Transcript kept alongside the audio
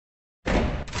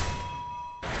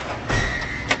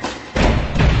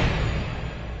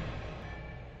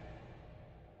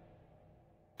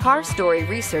Car Story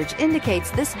research indicates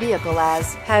this vehicle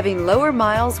as having lower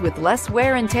miles with less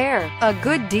wear and tear, a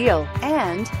good deal,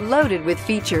 and loaded with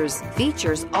features.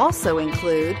 Features also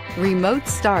include remote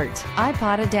start,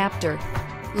 iPod adapter,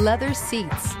 leather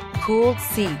seats, cooled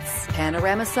seats,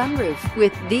 panorama sunroof.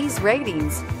 With these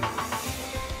ratings,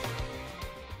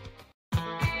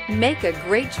 make a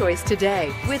great choice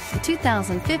today with the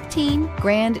 2015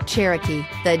 Grand Cherokee.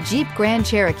 The Jeep Grand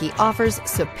Cherokee offers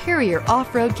superior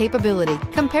off-road capability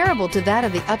comparable to that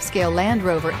of the upscale Land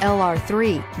Rover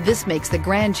LR3. This makes the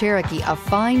Grand Cherokee a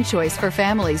fine choice for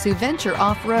families who venture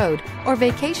off-road or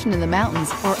vacation in the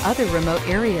mountains or other remote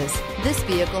areas. This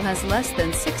vehicle has less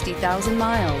than 60,000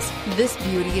 miles. This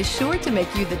beauty is sure to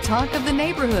make you the talk of the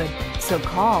neighborhood. So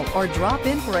call or drop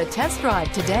in for a test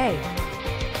drive today.